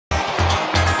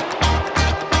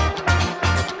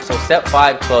Step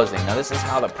 5, closing. Now this is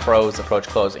how the pros approach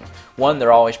closing. One,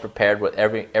 they're always prepared with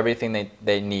everything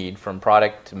they need, from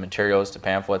product to materials to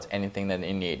pamphlets, anything that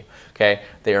they need. Okay,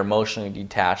 they are emotionally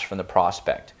detached from the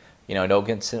prospect. You know, don't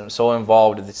get so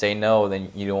involved. If they say no,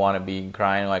 then you don't want to be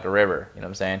crying like a river. You know what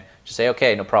I'm saying? Just say,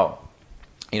 okay, no problem.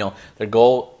 You know, their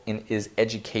goal is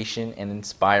education and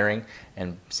inspiring,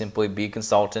 and simply be a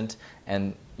consultant.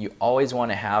 And you always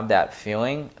want to have that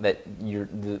feeling that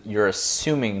you're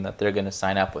assuming that they're going to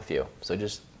sign up with you. So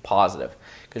just positive.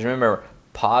 Because remember,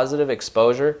 positive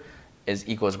exposure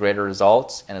equals greater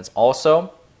results, and it's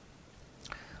also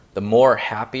the more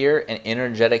happier and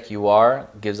energetic you are,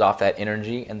 gives off that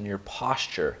energy, and your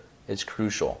posture is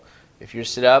crucial. If you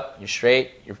sit up, you're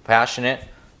straight, you're passionate,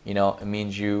 you know, it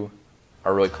means you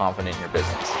are really confident in your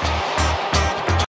business.